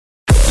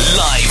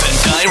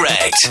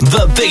Direct.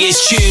 The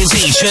biggest tunes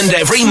each and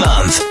every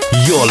month.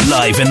 You're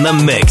live in the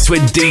mix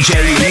with DJ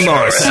Lee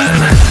Morrison.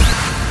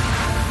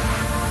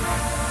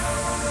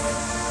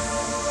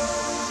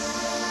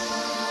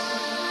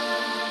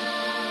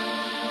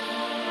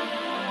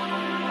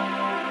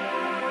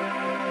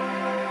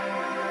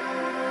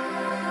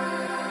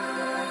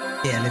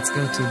 Yeah, let's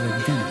go to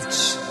the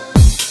beach.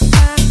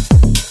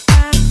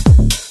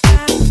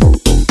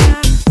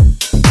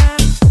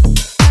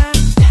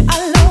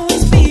 I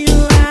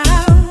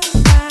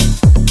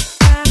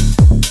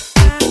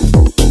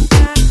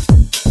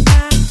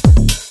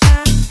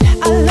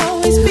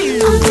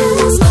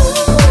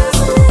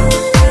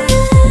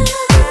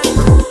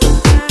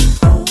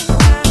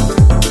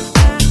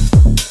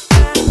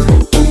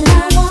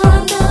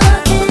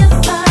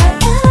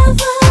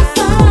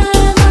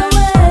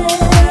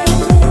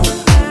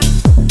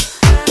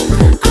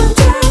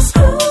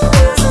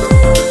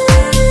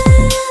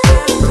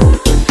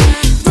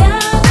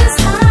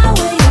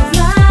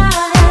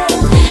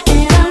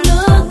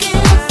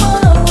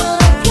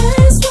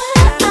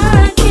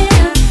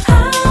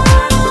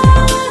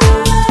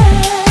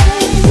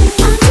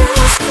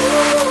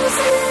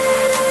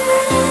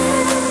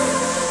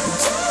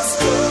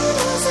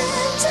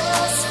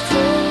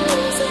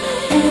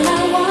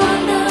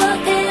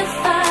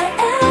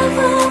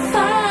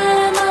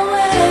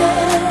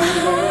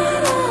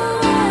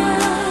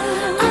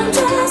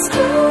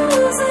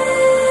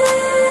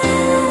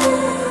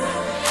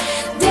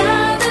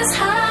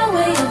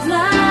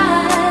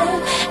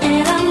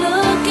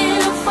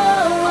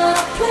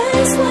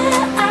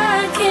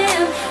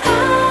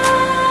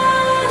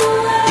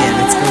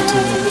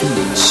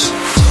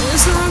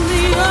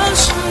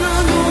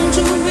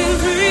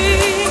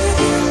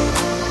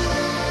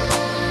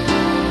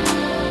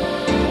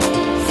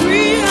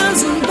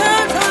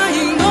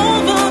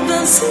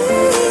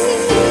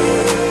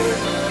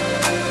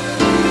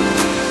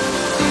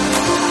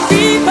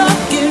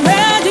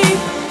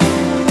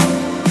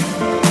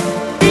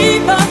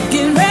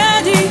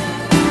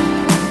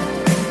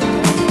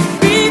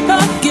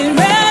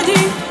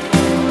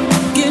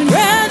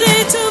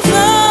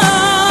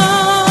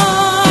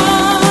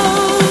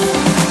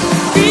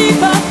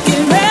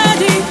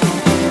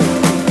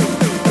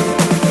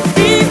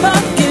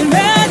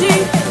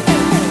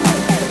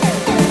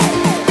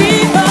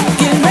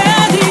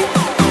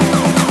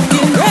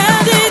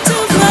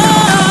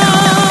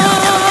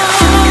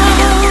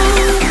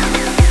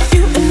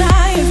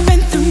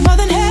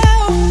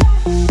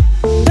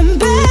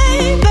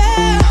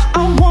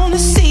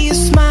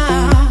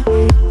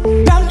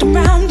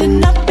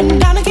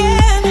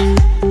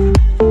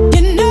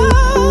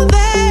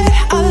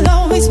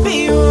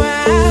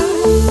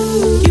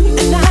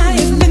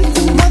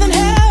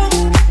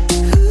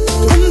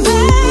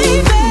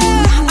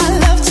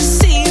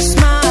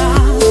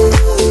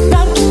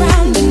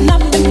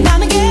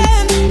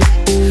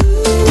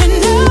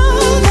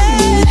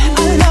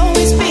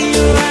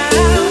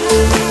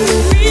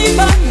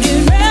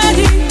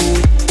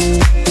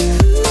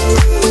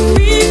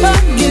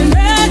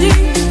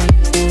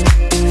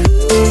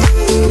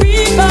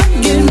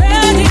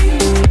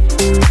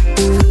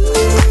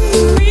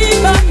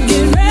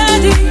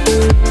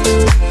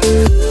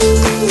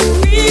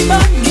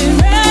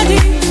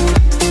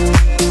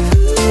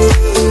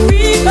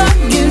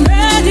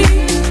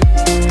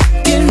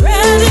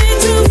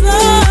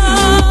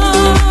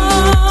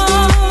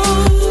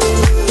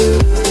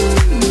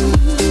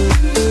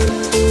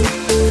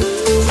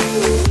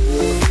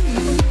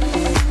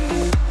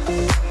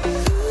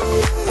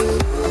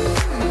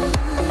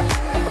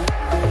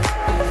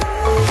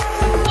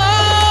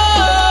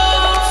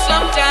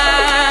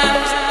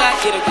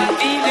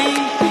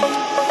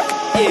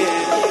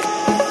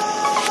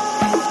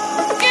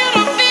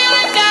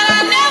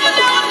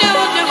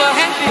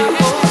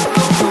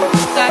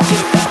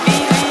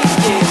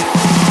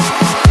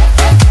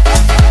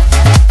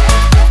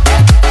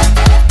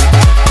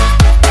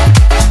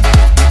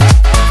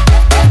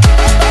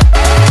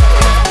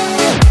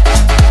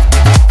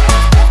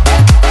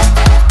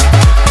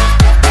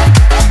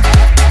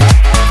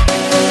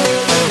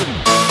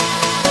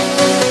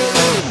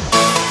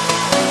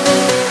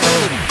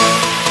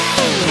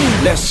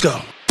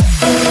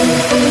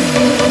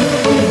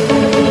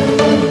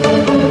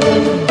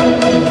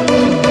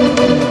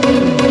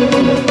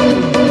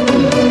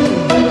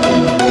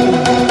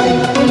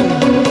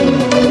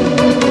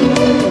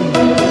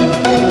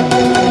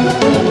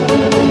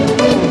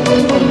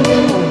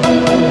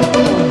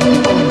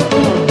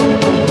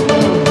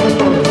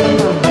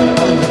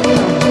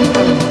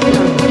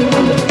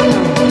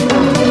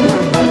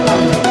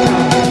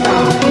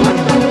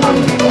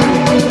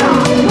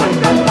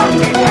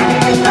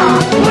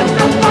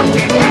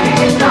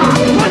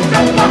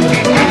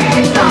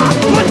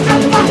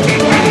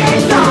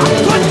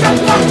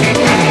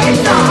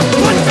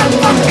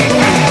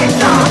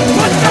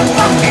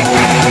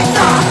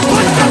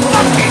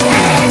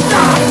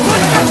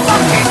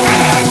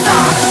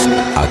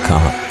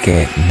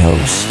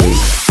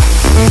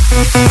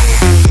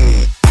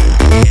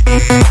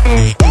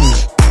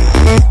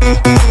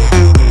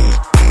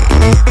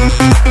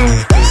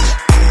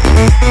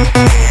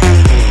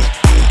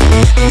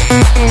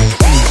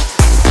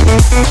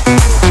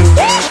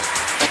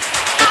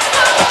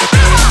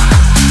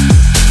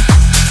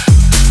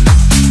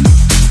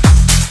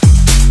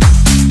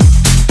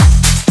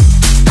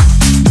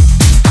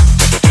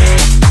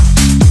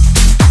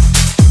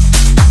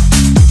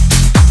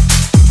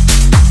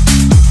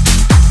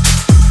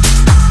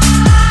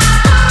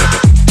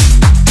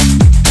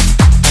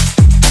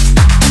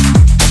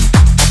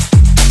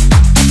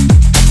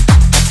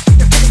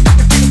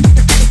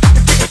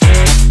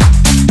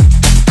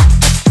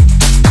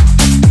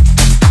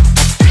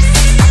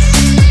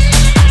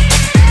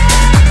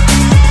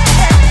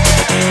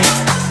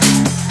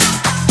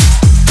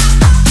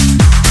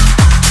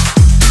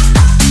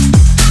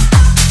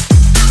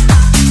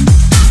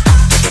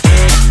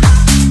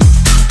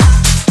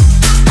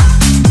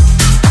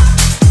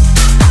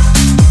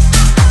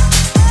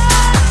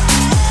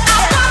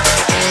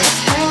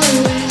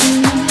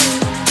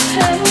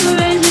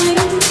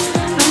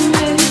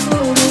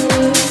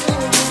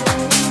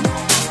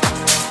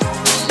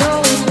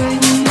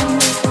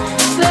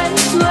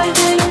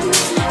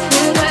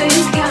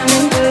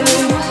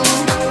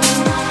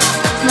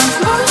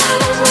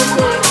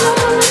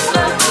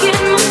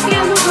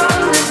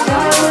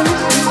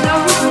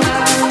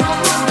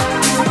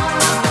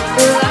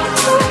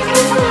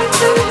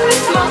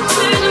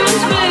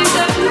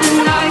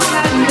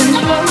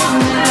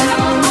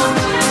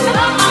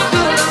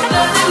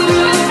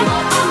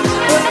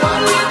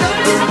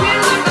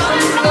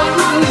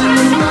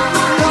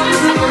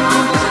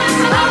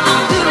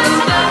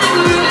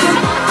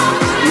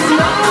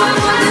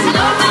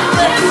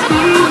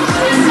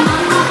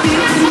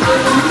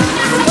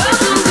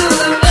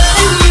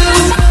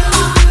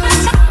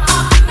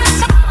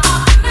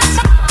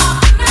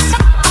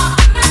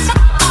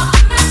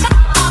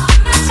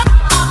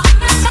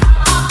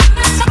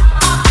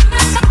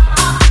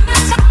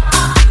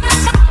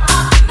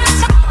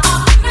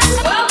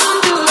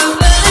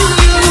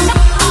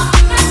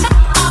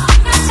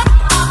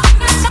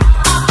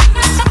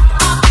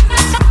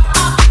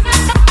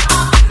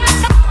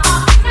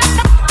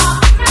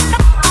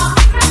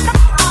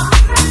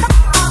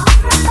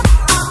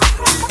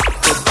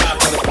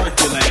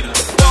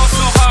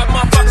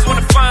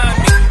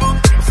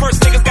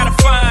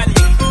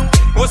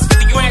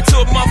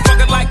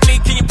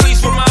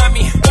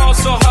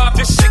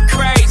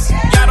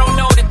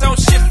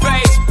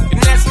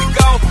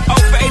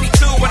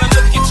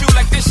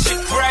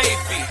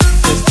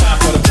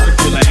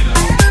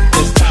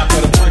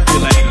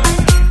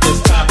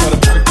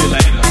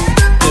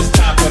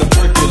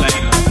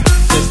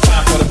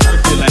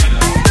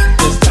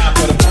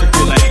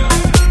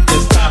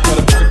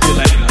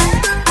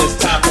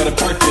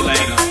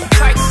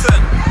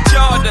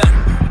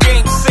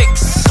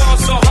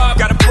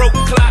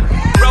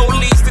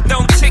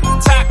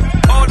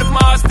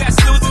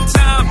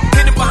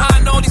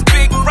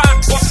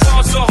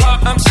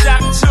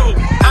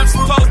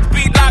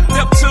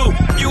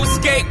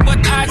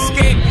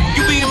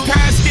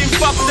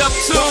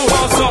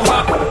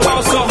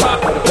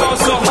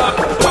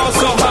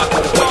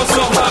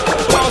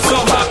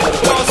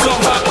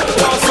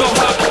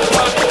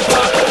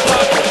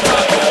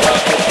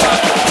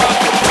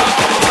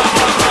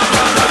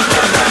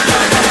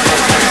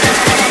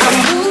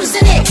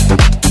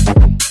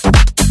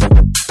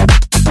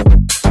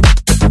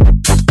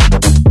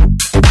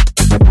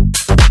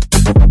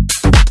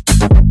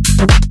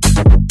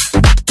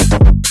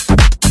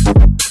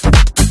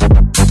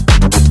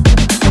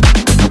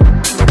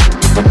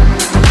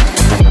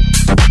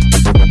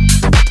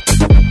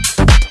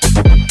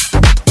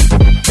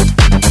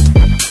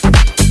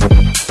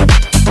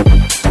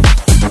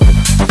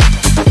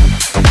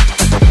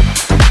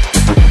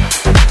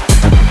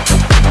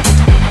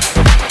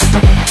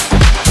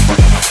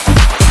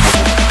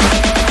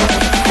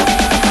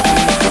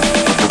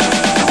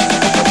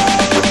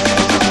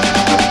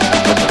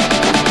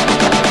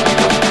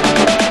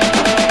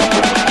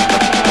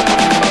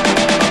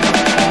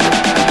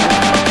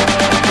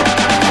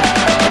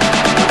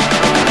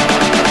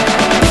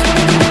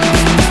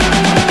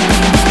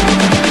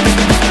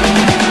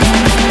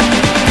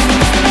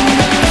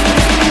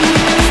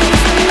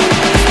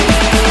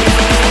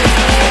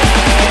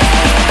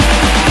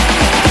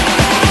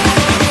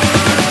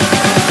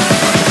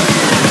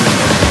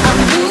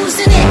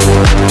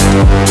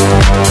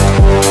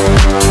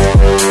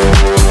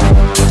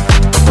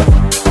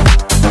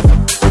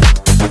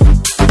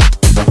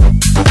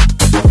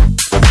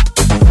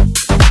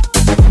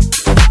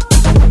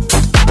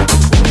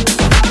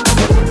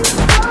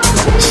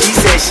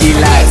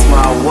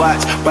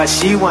but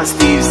she wants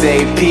Steve's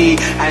AP,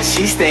 and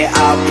she stay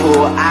up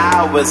all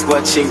hours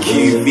watching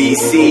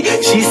QVC.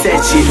 She said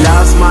she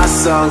loves my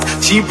songs,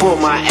 she bought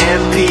my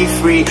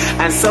MP3,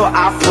 and so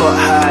I put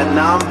her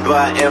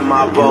number in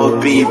my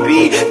bold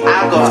BB.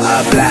 I got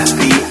a black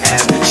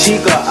BM, she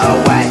got a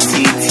white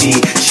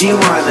TT. She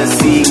wanna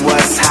see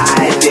what's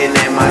hiding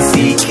in my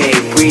CK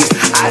breeze.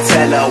 I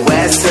tell her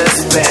where's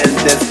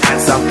suspenders and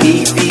some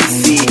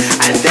PVC,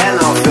 and then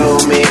I'll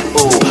film it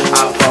all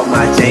up on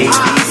my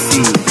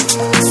JVC.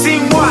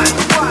 Scene one,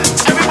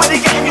 everybody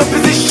get in your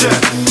position.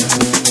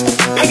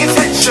 Pay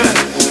attention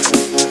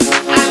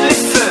and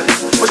listen.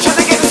 We're trying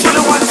to get this all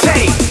in one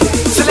take,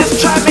 so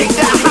let's try and make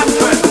that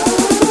happen.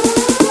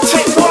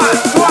 Take one.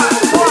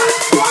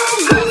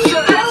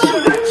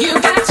 You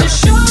got to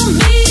show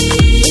me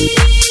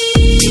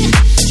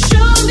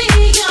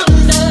your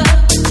love.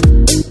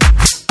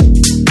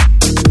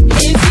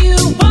 If you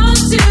want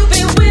to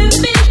be with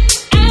me,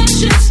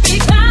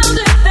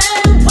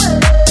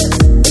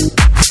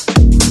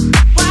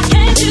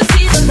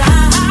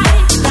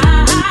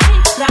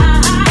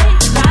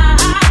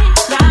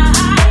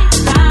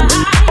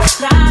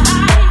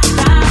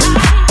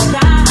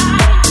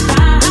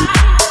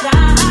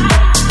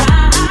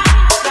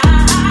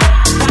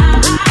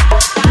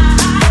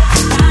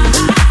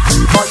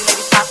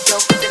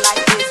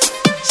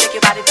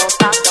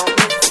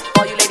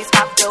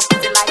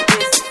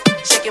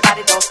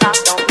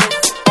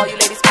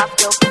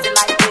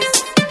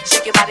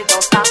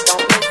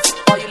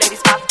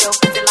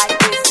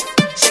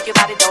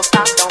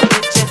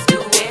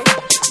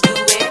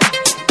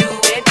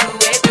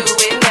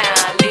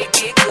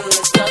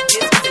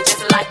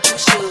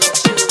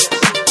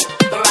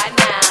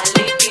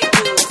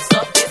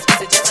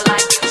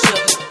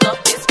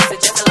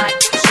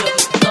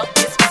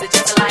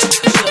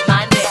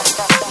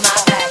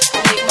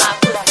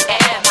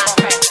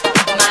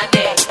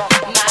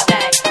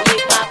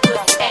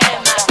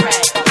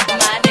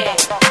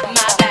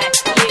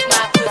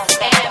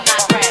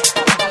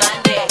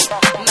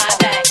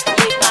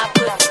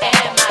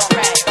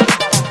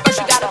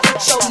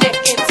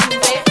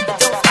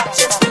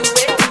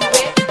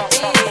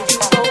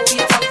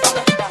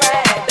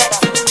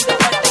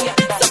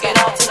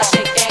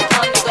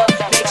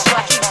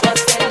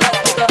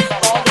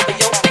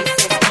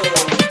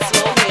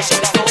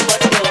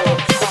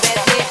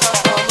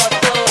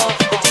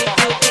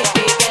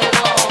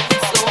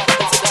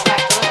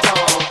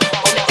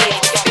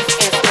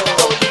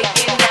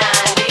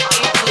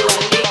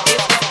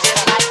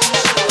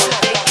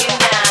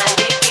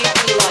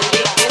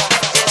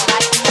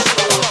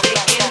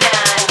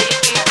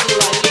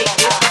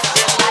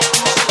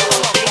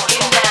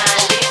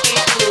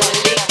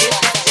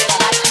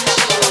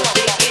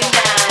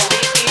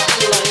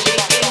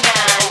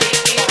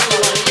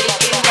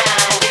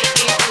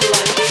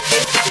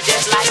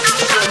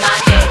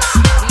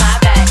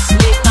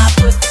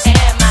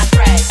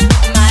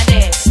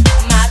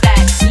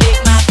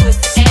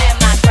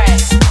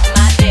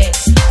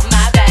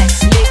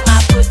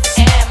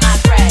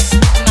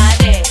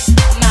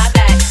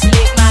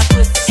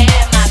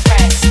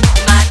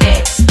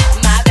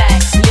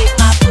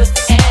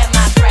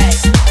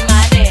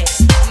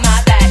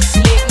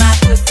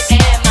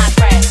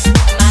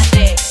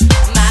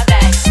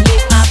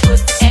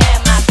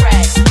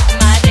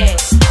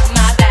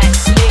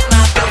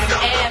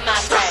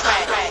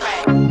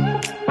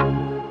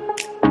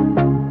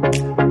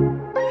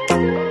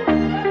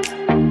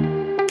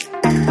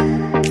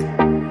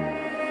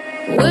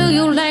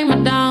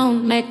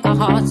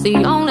 heart's the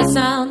only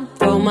sound.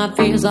 Throw my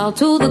fears all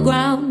to the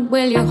ground.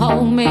 Will you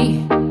hold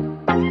me?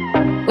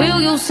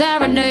 Will you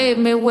serenade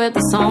me with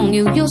the song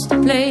you used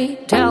to play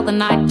till the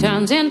night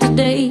turns into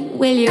day?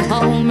 Will you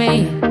hold me?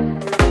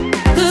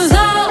 'Cause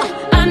all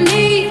I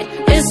need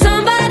is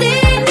somebody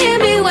near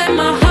me when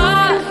my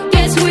heart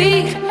gets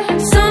weak.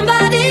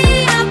 Somebody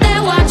out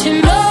there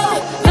watching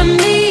over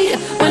me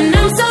when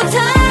I'm so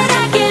tired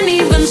I can't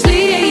even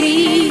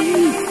sleep.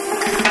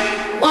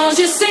 Won't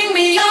you sing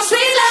me your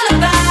sweet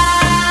lullaby?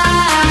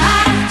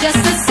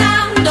 Just the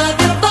sound of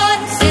your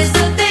voice is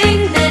the thing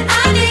that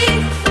I need.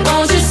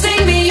 Won't you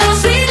sing me your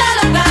sweet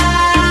lullaby?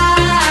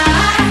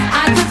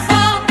 I could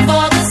fall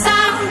for the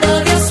sound of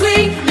your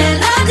sweet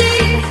melody.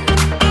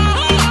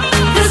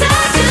 'Cause I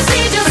just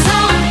need your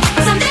song,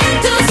 something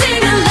to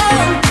sing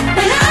along.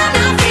 When I'm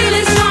not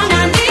feeling strong,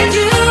 I need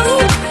you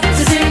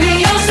to sing me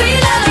your sweet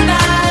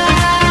lullaby.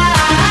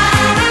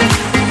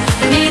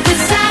 Need the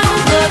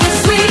sound of your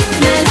sweet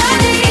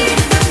melody,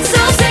 so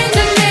sing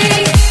to me.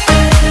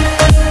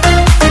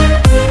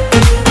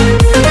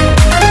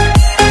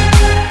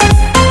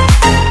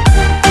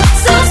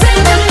 So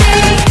sing to me.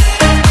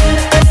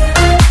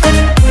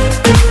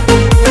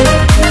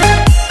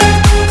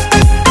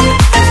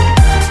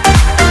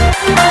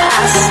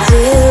 I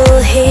still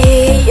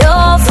hear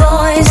your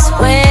voice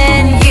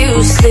when you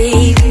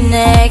sleep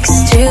next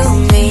to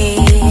me.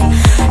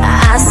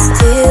 I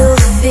still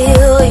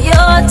feel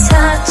your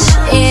touch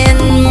in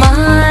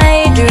my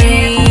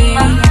dream.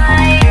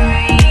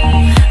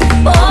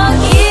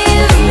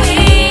 Forgive me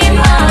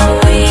my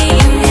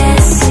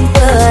weakness,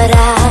 but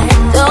I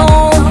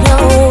don't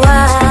know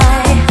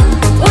why.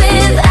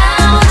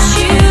 Without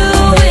you,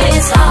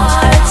 it's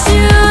hard to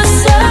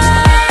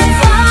survive.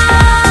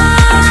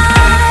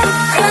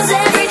 'Cause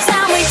every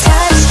time we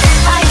touch,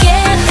 I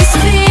get this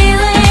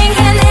feeling,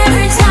 and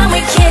every time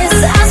we kiss,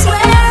 I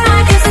swear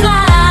I could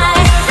fly.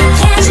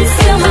 Can't you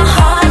feel my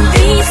heart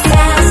beat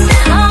fast?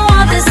 I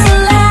want this to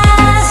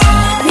last.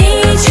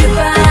 Need you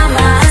by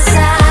my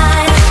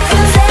side.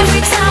 'Cause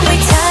every time we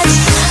touch,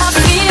 I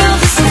feel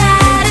the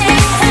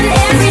static, and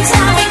every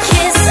time we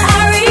kiss, I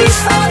reach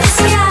for the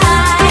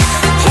sky.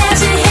 Can't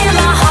you hear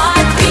my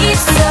heart beat?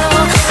 So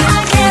I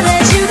can't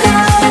let you go.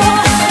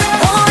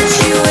 Want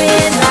you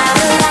in my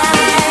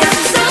life.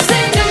 So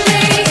sing to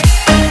me.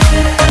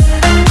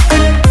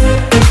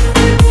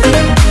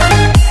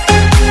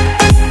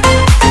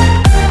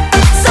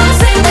 So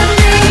sing to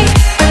me.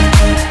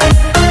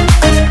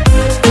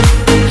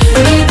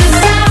 Need the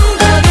sound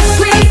of your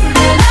sweet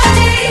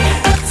melody.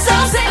 So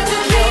sing to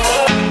me.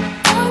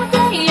 All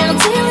day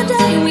until the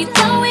day we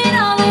throw it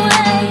all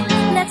away.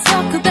 Let's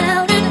talk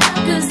about it,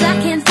 'cause I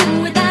can't do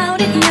without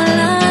it. Your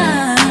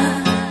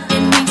love,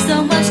 it means so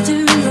much to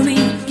me.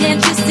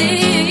 Can't you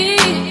see?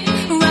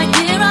 Right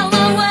here I'll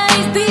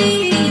always be.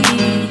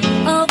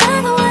 Oh, by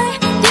the way,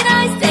 did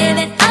I say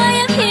that I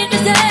am here to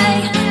stay?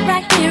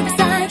 Right here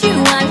beside you,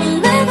 I will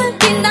never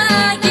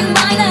deny you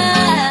my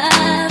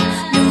love.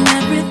 You're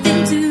everything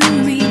to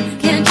me.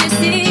 Can't you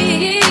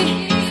see?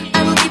 I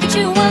will give it to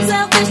you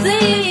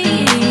unselfishly,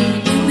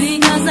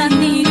 because I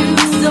need you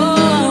so,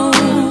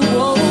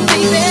 oh,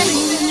 baby.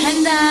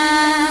 And I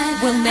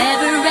will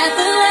never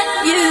ever let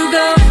you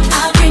go.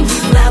 I'll bring you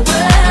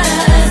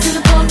flowers in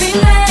the pouring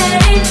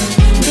rain.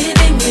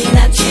 Living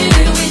without you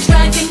is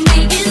driving me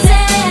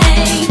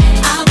insane.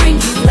 I'll bring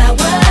you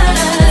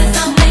flowers,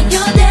 I'll make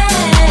your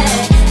day.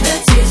 The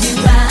tears you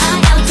cry,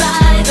 I'll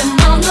dry them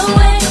on the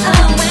way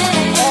away.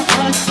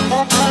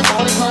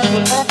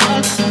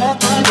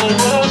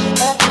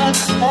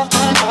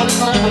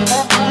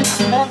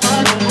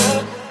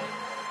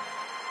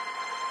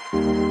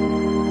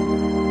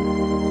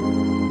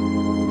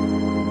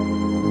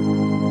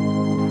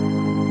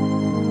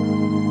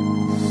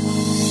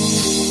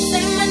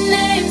 Say my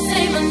name,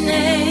 say my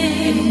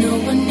name. If no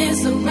one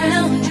is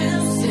around you,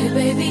 say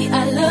baby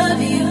I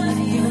love you.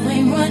 You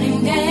ain't running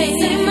game.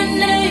 Say my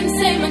name,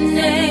 say my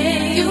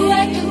name. You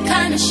acting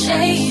kinda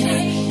shady,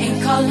 ain't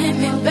calling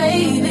me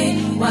baby.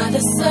 Why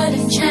the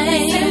sudden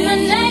change? Say my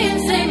name,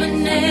 say my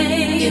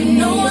name. If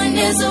no one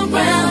is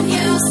around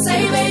you,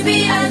 say baby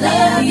I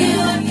love you.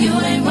 You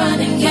ain't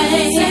running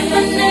game. Say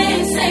my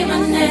name, say my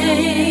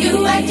name. You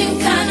acting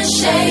kinda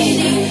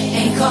shady,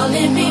 ain't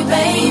calling me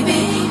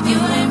baby. You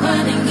ain't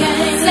running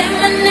game. Say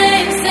my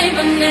name, say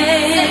my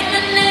name. Say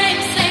my name,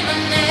 say my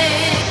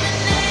name.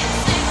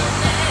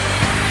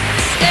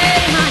 Say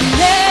my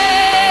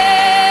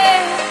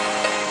name.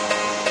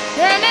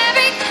 And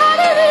every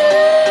color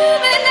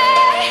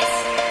illuminates.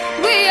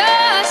 We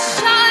are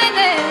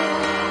shining.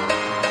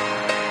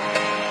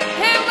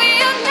 And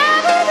we'll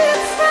never be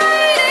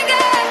afraid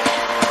again.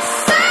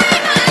 Say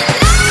my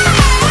name.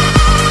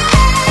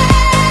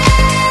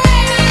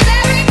 And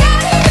every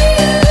color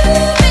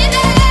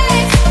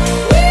illuminates.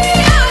 We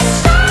are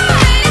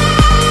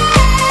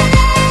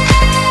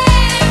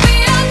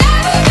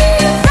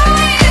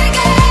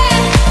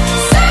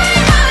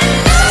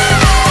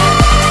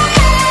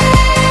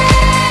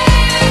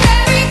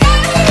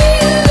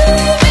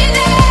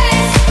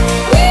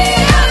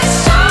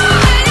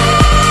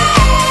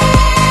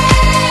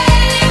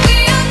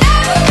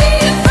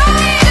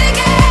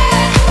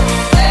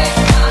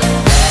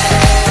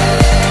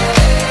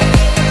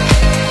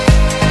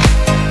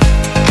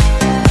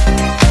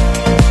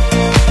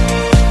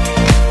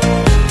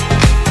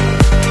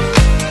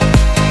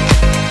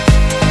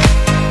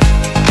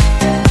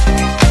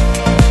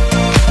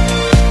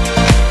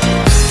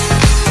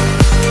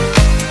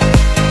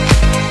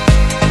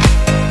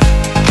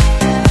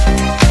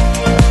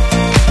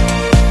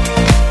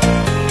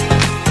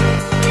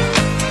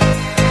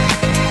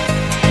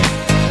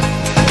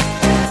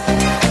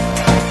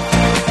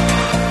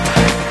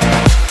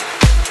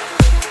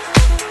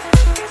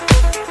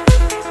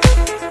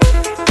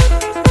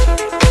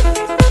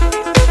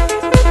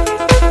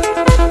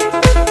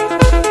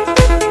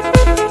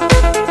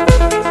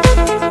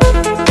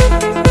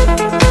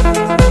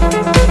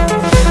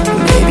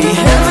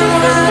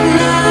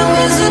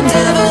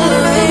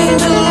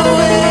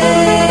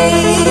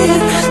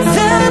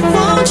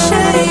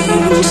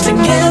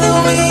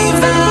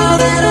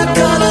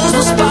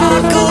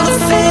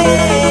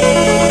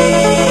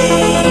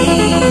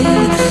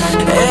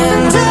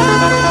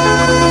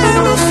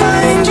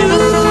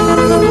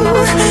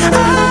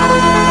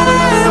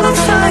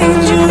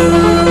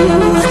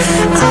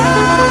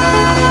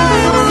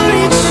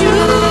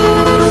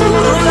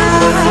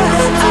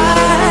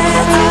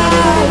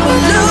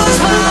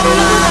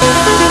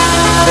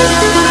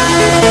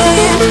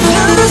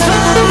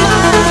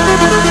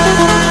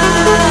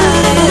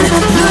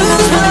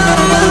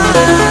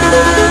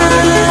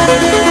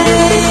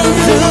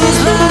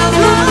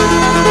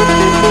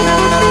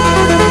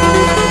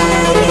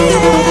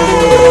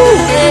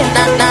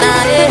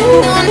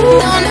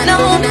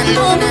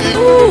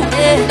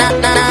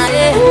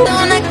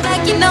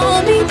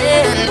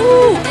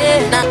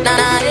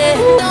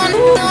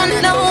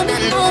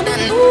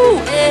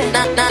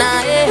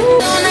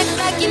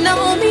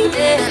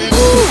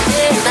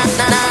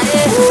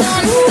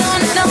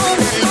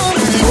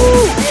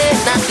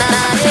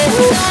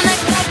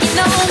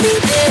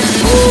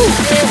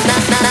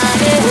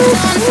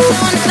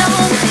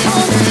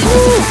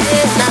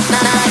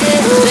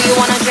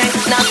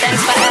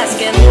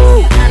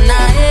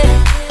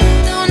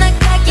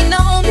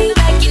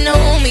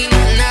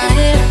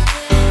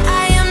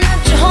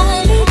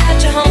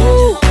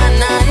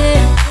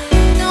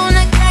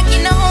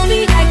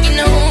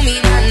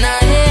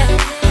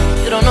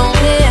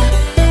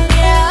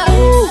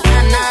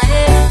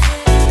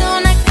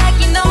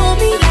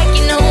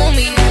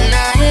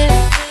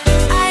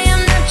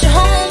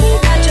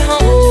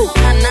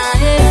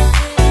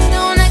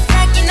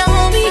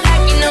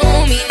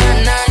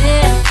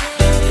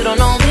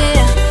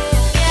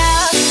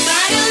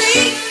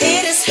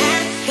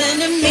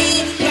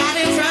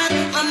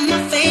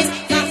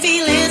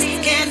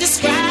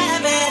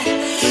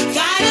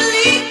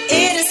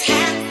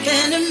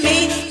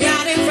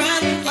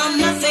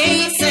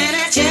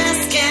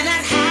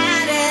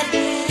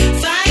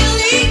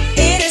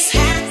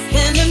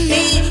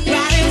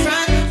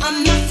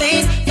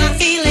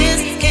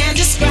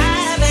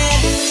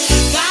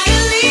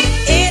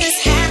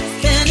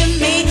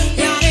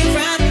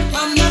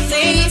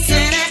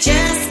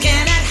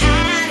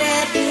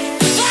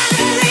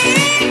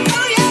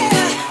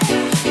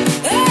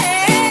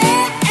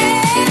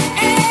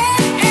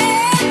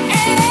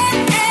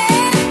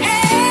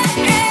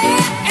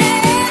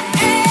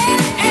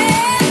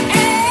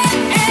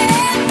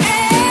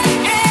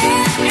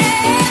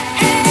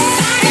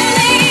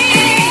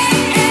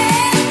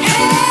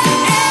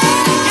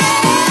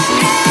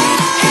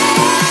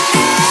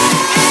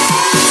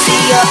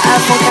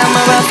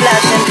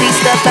start flashing. Please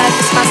step back,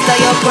 it's my style,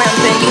 you're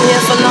cramping. You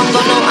here for long, go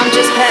no, I'm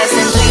just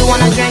passing. Do you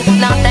wanna drink?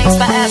 Nah, thanks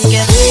for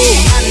asking.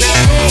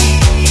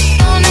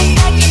 Don't act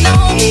like you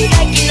know me,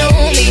 like you know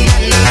me.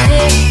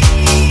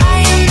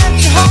 I am not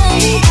your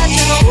homie, not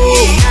your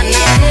homie.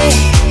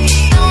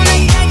 Don't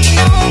act like you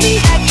know me,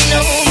 like you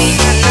know me.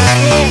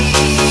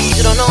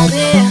 You don't know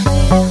me, yeah.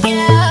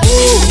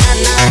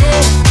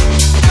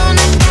 Don't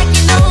act like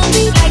you know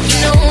me, like you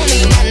know me.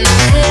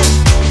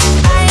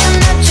 I am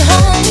not your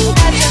homie,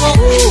 not your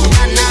homie.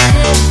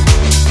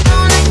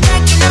 Don't act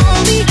like you know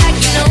me, like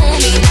you know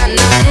me.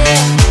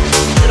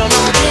 You don't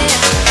know me.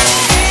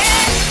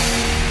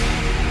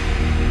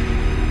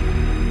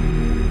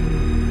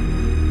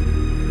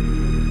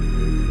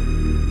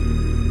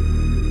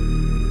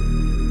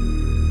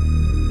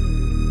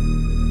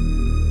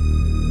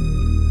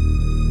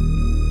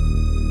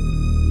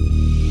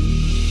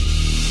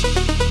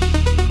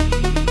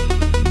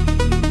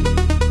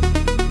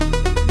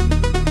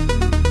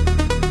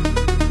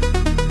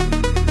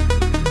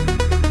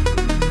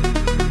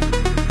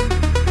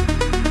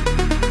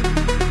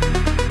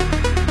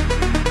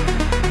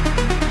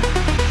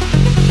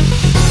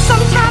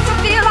 Sometimes I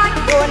feel like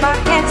throwing my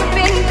hands up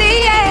in the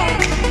air.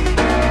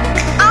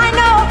 I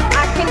know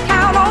I can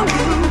count on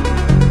you.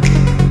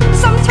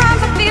 Sometimes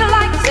I feel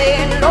like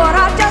saying, Lord,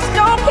 I just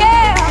don't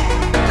care.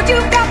 But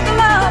you've got the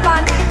love I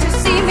need to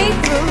see me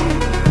through.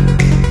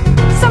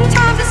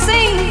 Sometimes it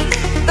seems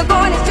the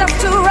going is just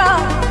too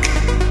rough,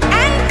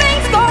 and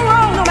things go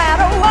wrong no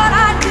matter what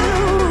I do.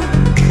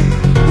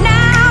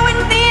 Now and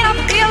then I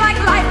feel like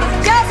life is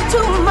just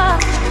too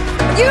much.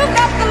 You've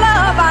got the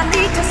love I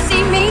need to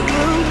see me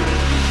through.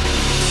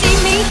 See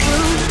me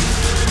through,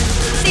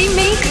 see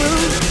me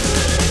through,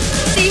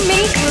 see me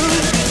through,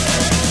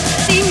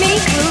 see me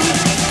through,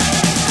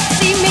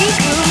 see me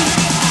through,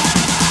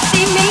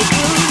 see me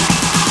through,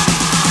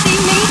 see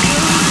me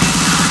through,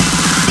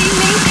 see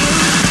me through.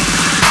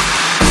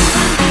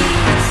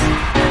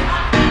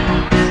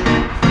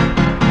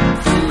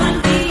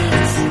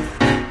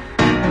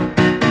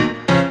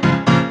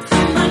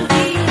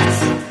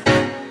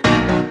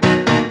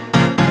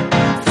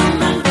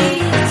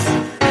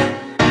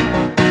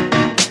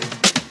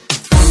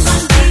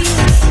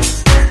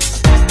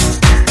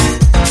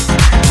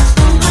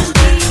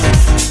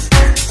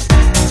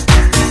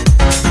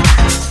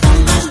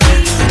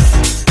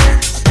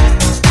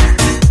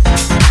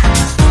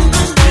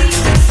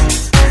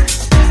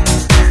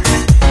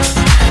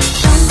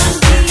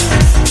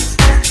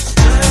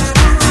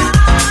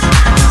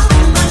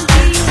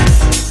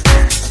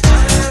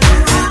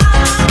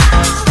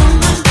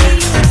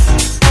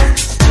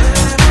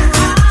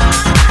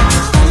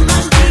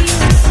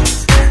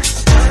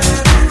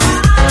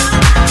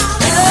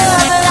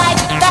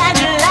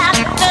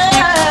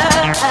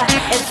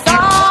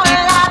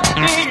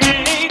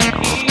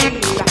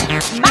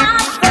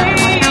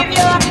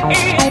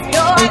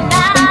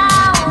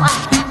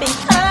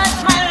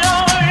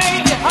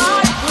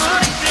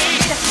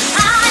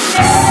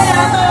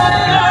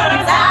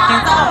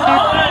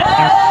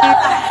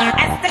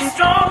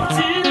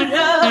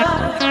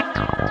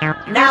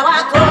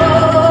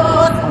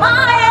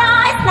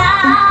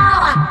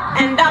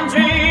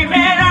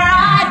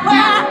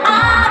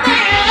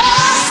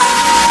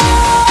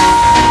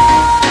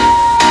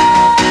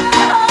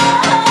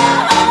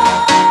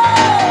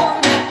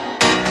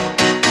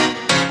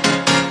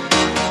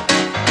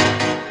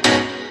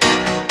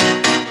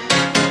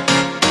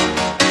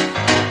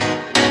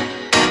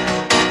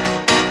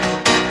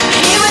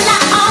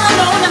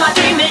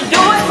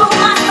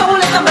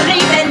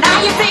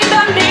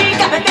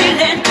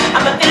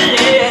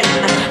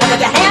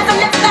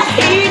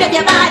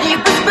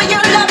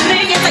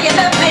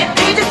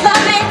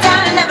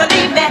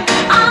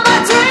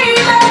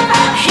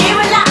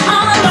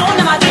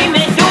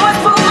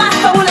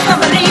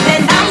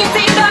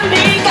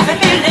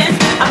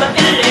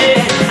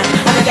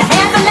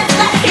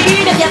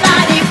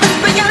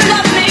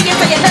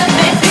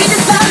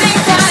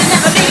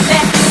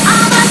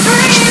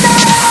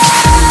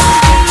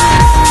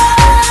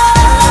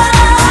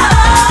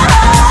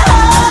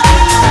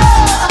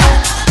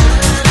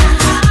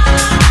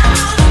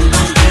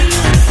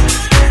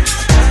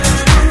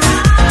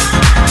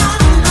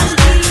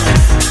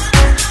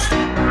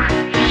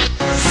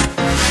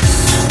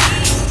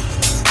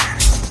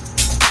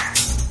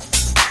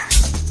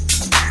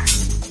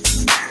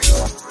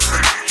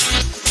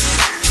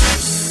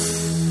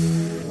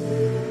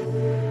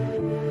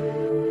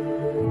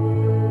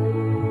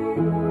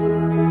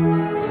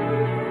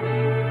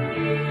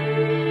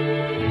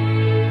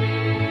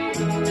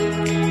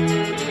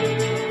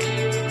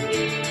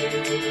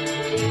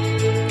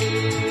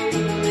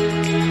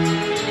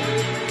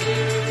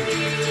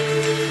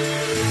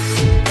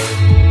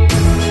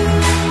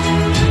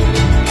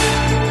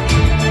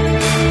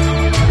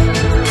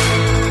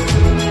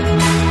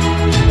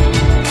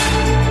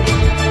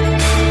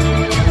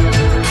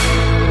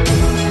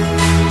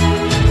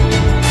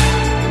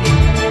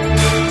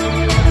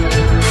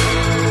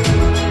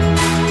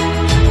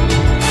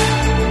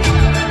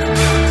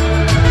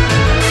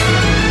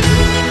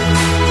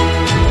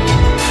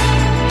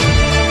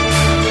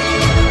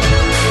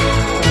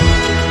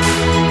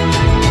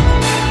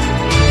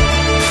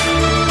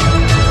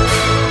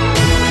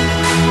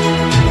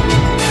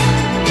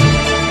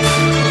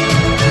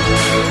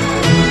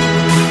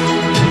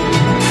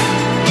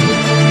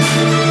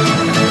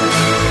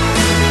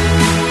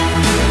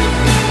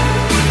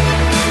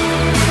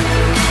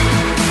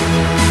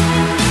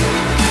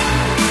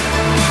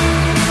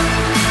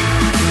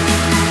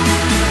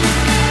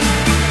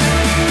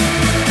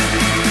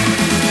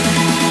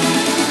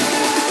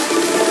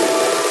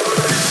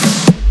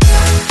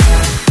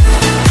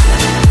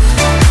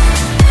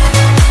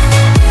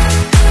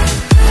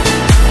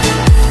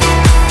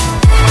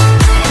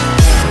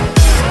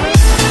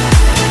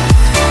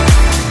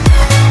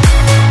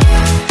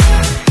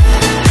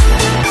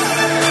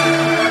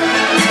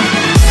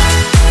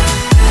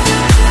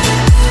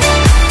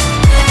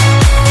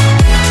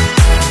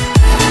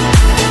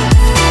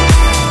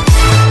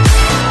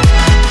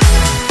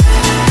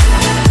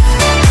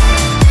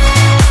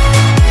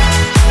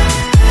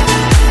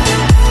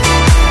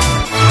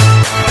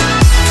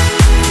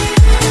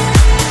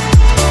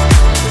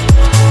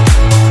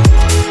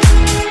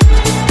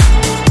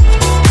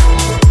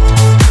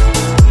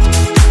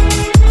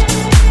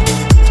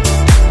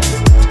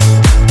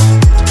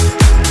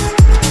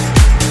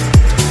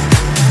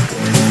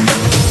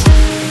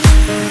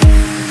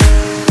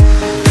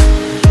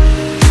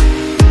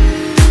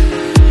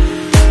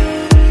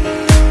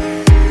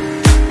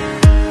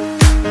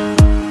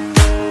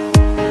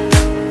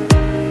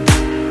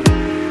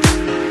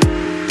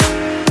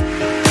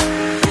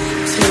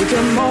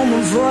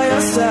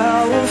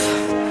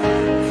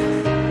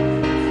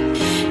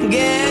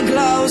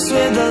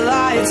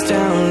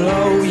 down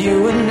low, you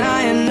and I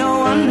and no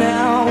one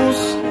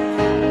else.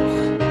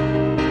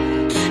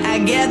 I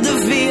get the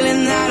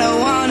feeling that I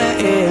wanna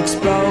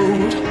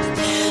explode.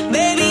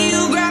 Baby,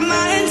 you grab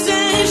my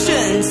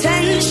attention,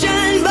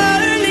 tension,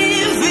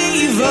 burning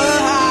fever.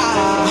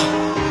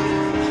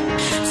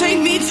 Take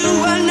me to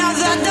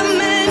another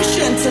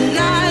dimension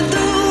tonight.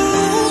 The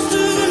rules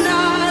do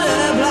not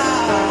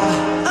apply.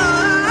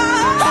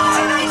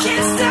 I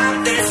can't stop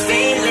this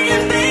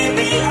feeling,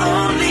 baby.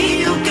 Only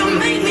you can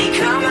make me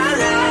come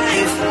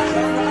alive.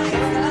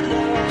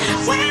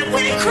 When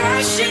we're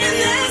crushing,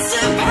 there's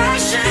a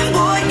passion,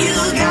 boy. You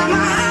got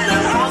my heart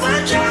on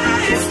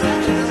overdrive.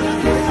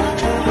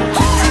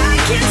 I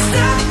can't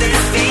stop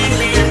this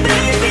feeling,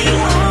 baby.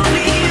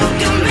 Only you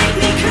can make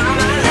me come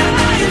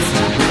alive.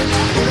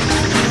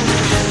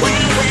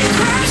 When we're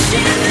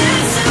crushing,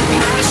 there's a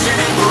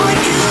passion, boy.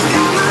 You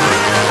got my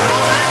heart on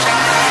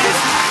overdrive.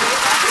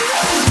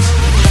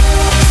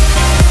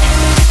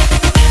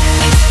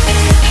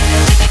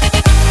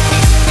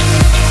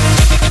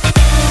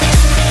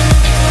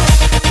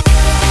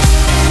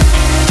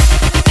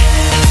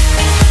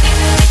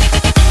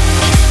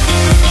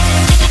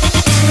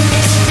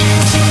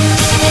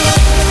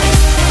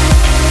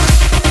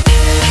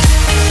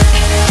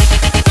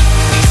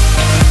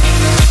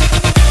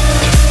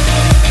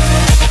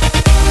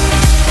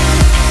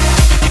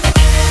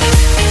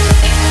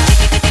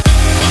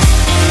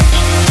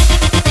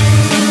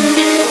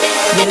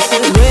 This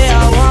is where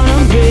I wanna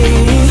be.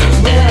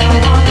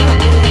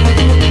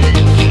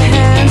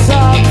 Hands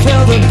up,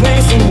 feel the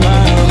bass in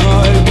my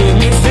heart. Give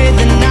me faith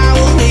and I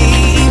will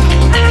leave.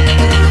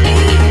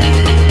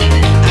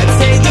 I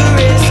take the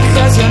risk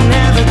 'cause you're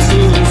never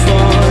too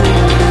far.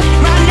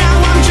 Right now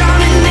I'm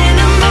drowning in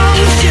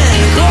emotion.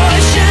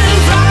 Caution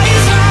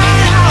flies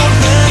right out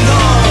the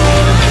door.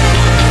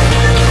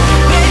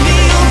 Baby,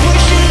 you're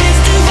pushing this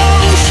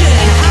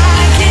devotion.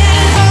 I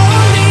can't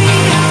hold me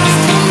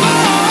hostage no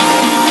more.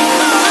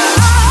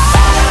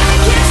 I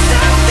can't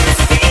stop this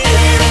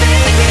feeling,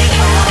 baby.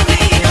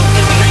 Only you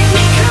can make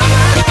me come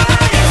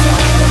alive.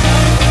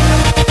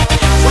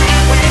 When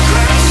we're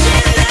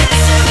crushing,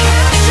 there's a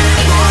passion,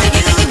 boy.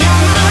 You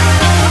got my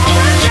heart on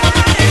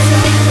overdrive.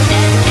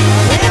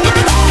 When my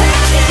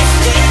head is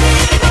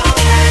spinning, both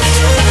hands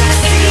to the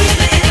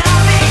ceiling, I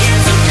begin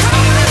to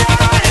come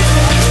alive.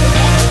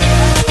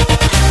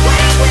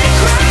 When we're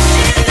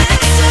crushing,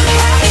 there's a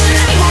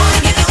passion, boy.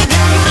 You got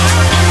my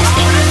heart on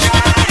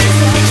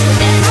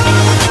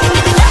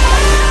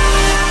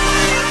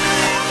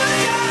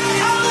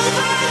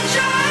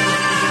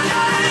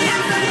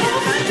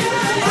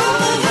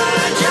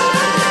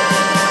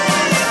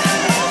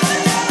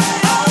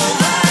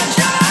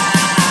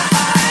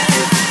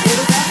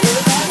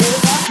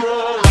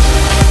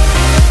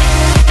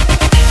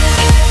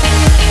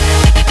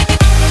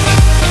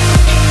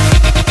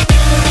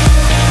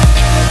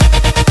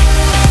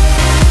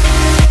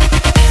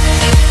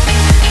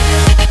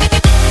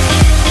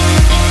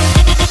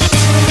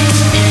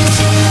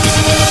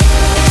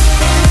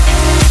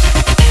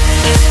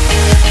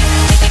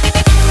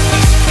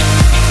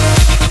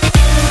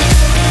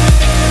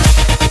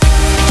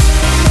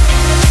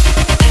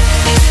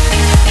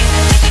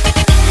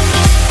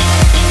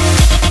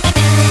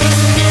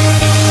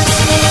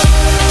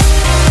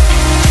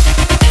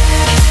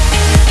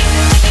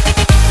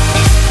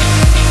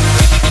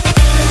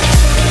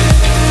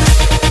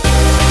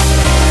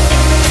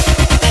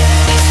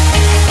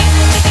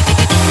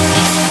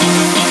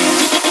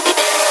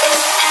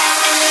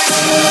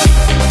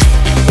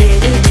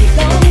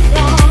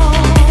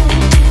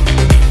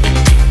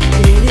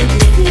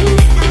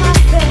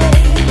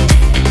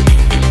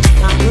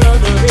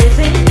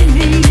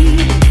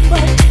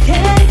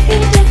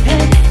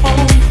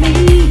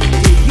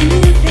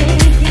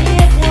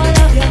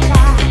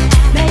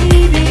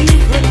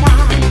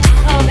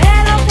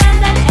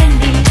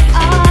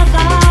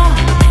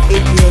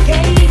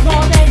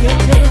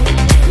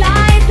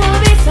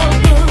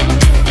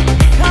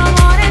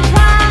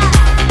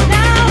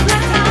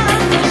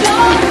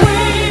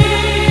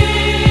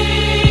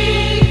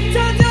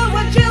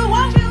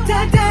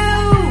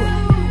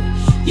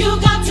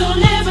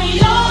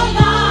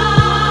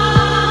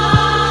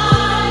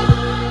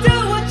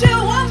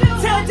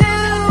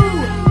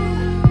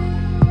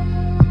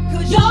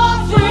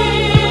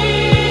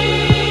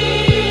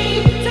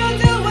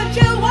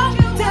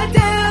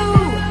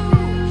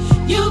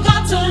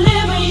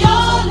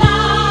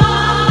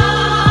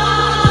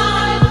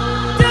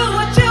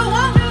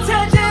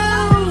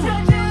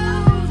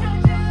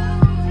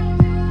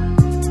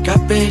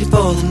ready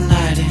for the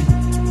night in.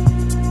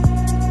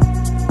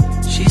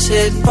 She's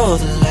heading for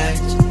the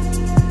lights,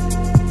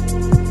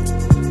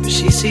 but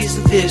she sees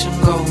the vision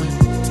going,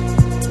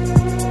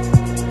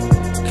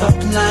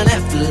 cupping line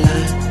after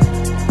line.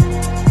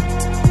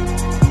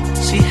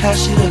 See how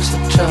she looks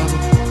like trouble,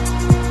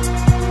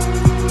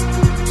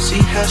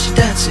 see how she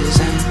dances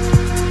and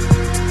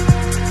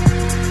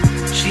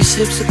she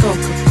sips the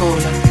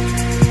Coca-Cola.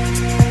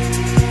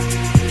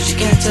 She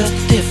can't tell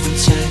the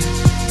difference, and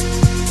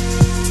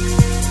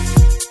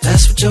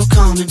that's what you're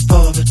coming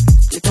for, but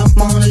you don't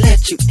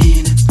you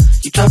in it.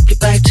 You drop your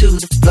back to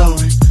the floor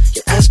and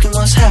you're asking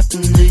what's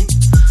happening.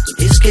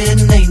 It's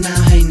getting late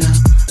now, hey now.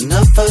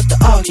 Enough of the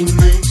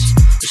arguments.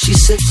 She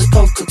sips the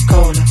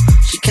Coca-Cola.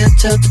 She can't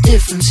tell the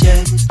difference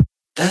yet.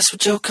 That's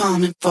what you're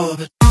coming for,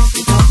 but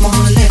we don't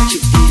wanna let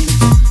you in.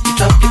 You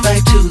drop your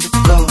back to the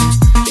floor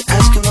and you're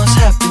asking what's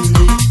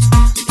happening.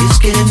 It's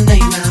getting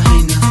late now,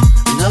 hey now.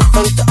 Enough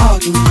of the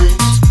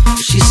arguments.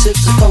 She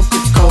sips the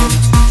Coca-Cola.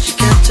 She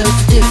can't tell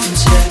the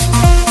difference yet.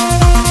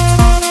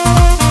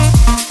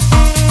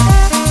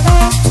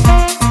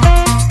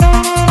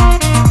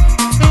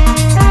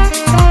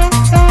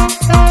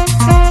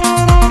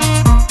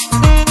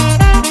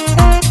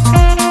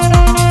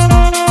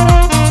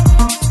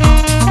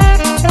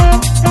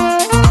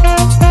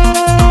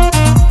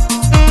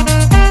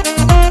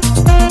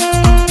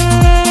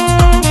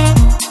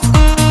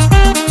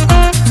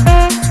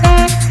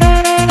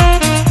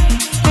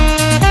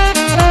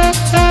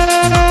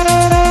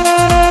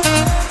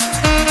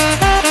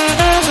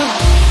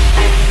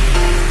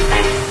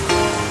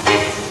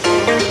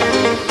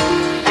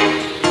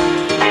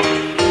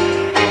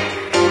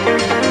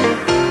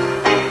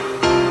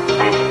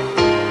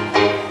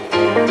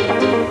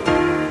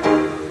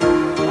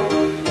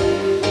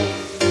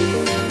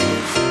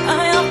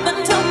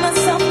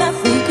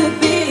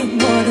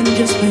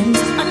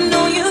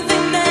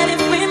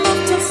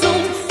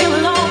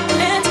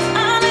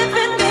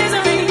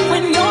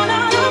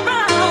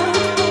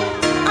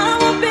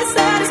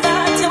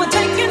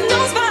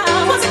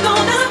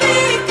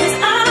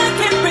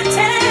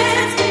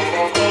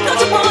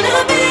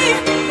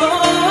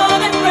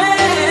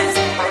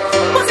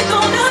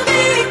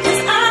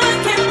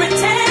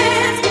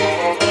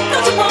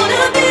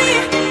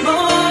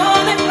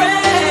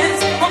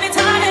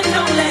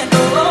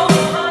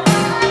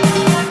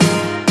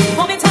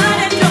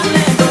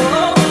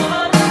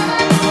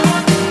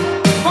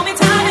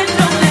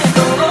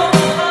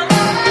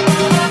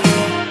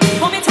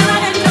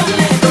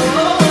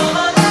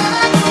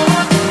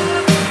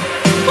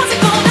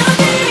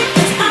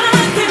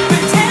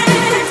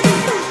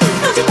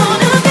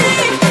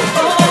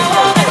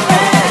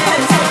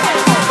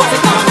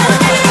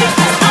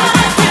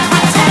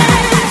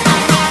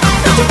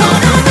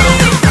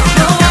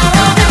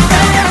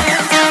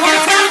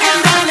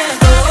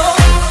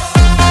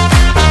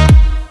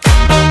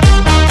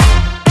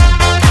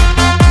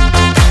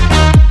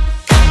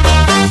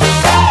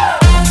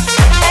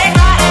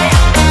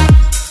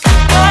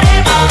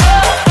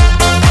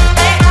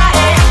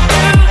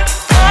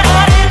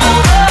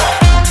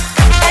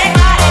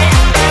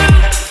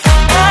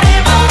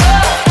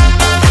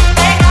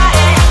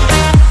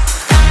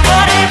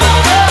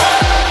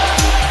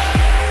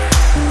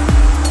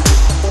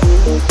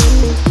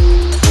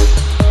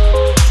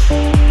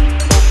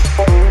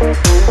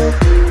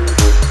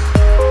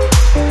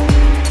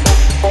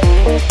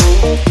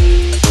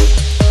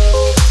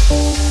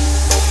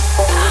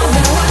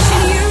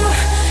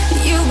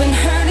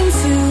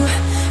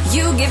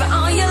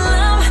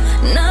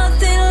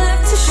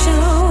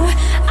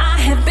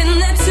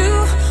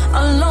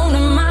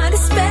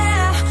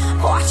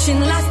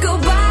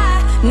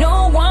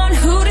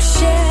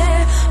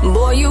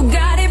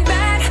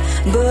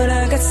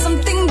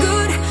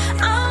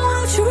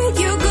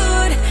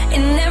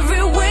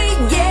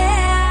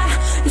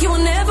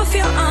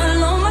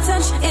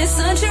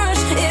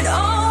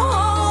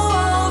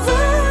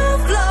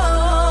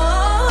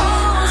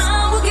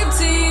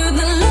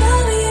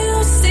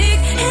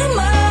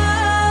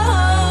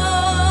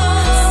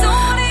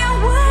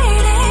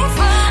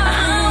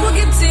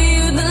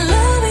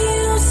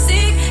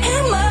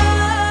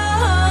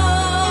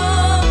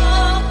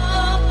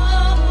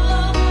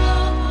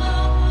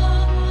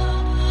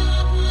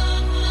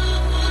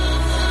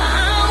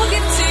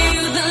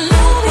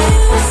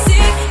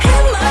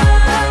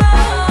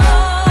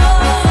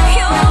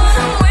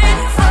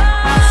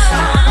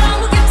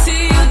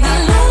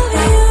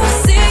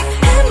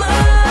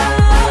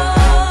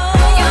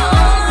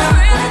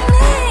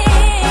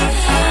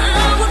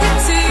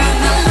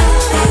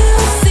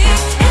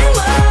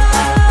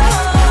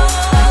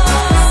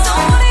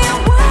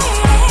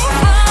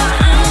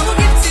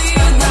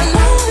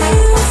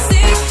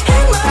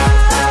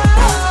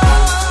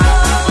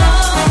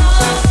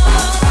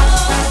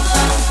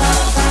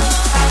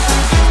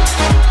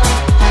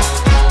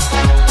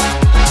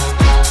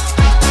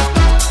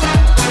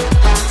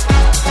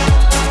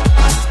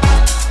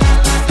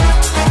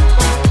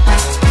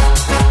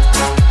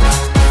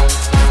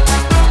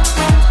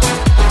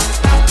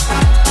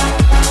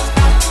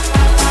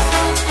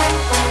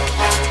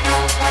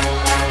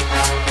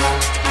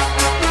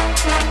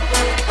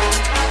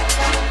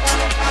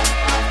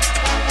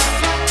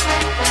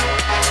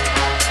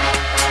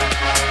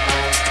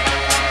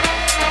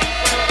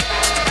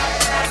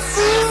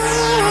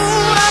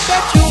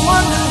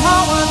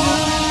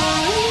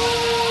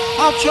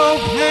 about your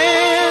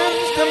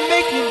plans to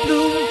make me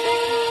blue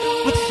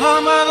with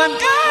some other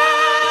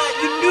guy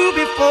you knew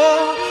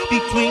before.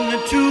 Between the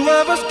two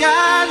of us,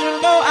 guys,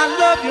 you know I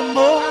love you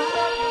more.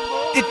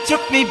 It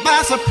took me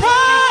by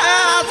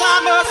surprise, I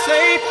must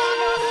say.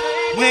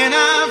 When I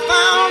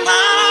found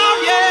out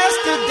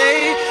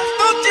yesterday,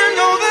 don't you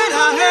know that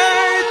I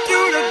heard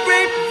through the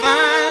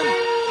grapevine?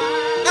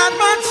 Not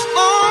much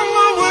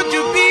longer would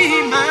you be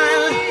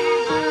mine.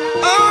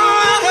 Oh,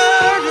 I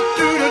heard it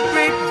through the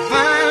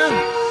grapevine.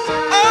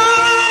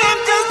 Oh,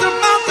 I'm just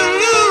about to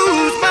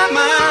lose my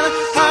mind.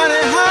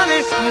 Honey,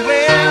 honey,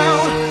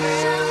 well,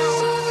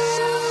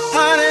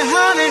 honey,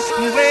 honey,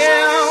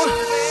 well,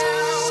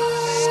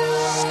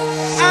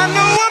 I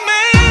know a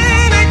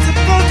man ain't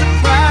supposed to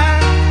cry,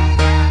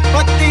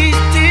 but these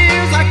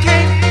tears I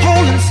can't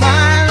hold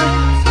inside.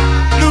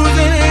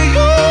 Losing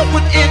you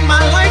within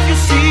my life, you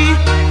see,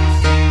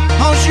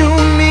 'cause you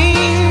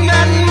mean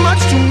that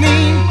much to me.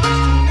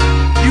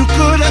 You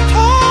could have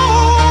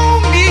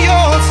told me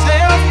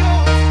yourself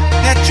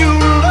that you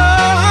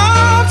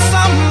love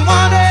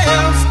someone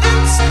else.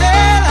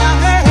 Instead I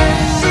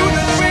heard through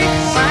the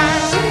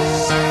grapevine.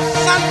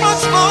 Not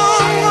much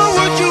longer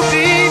would you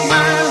be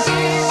mine.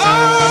 Oh,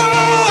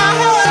 I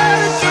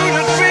heard through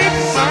the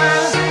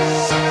grapevine,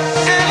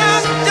 and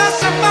I'm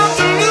just about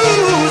to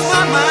lose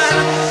my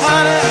mind.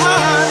 Honey,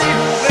 honey,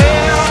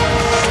 well,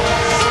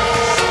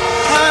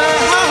 honey,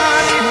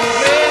 honey,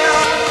 well,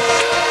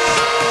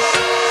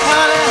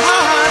 honey,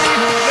 honey,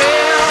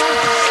 well,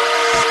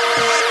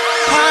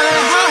 honey,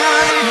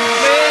 honey,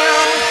 well,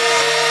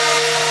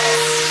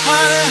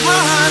 honey,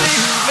 honey,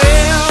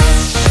 well.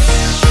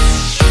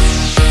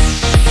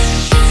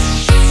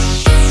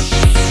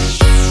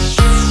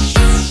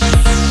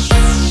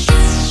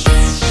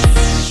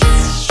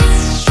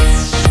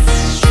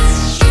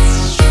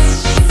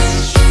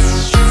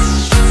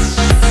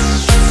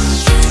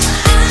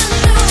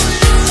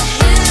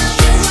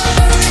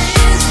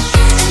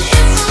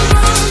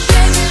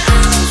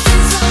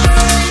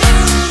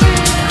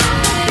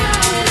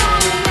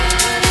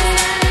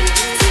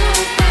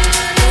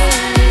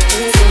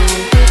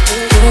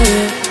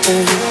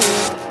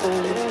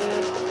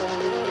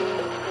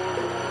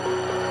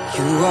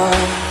 You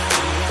are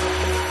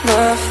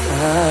my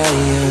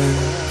fire,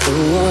 the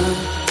one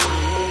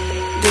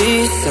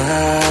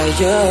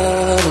desire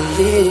to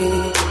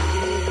leave.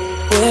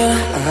 When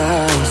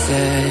I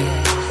say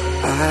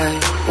I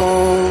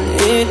want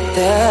it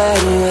that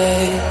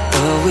way,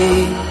 but we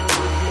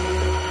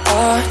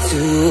are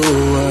 2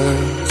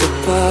 worlds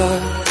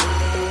apart.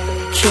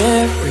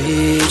 Can't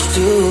reach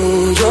to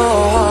your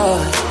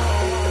heart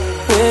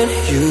when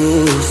you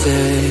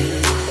say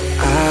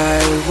I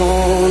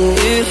want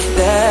it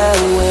that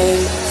way.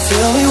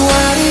 Tell me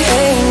why it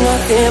ain't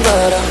nothing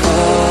but a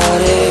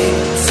heartache.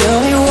 Tell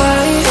me why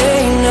it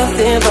ain't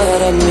nothing but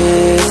a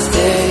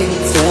mistake.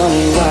 Tell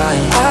me why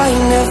I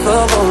never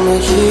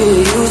wanted you.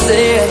 You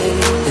said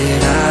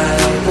that I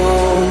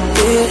want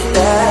it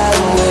that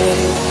way.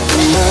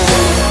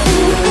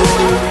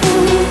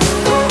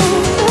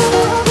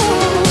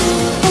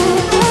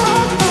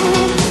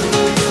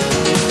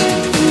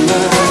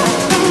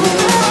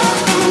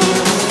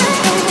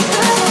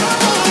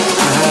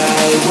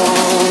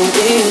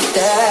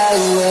 That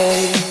way.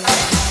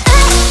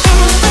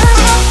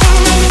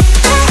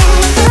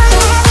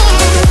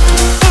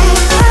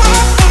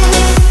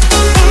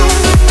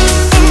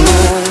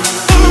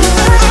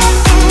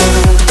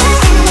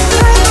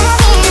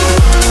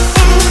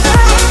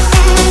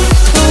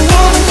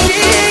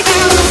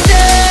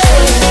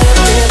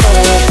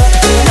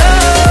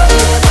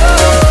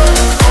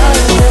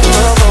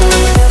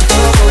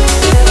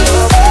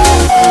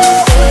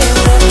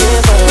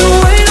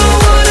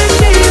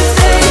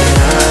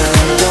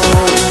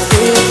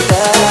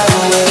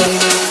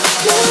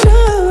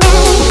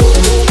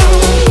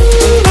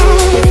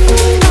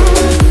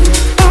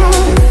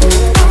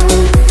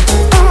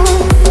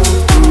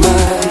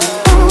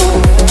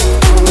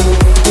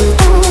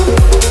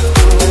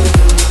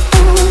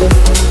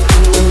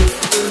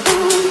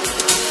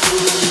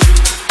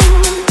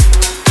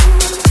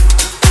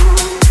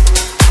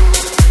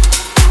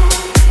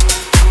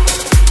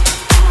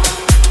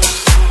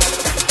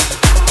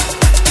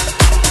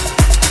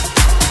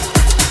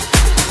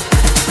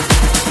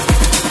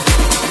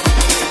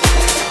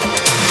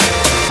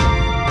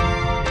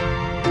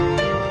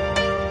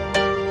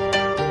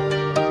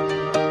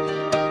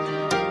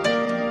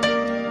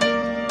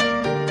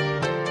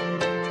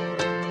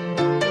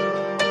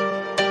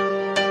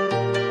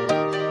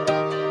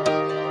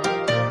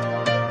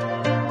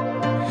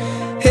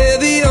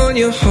 on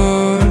your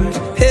heart,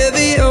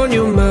 heavy on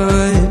your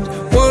mind,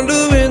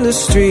 wandering the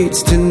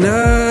streets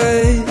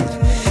tonight.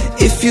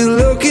 If you're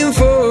looking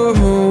for a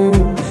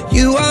home,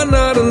 you are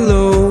not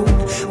alone.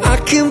 I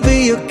can be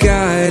your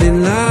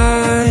guiding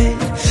light,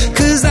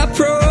 'cause I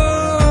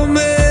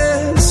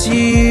promise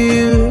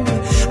you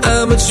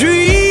I'm a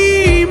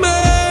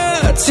dreamer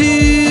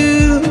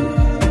too.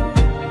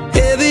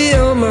 Heavy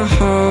on my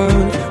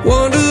heart,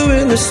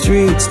 wandering the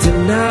streets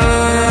tonight.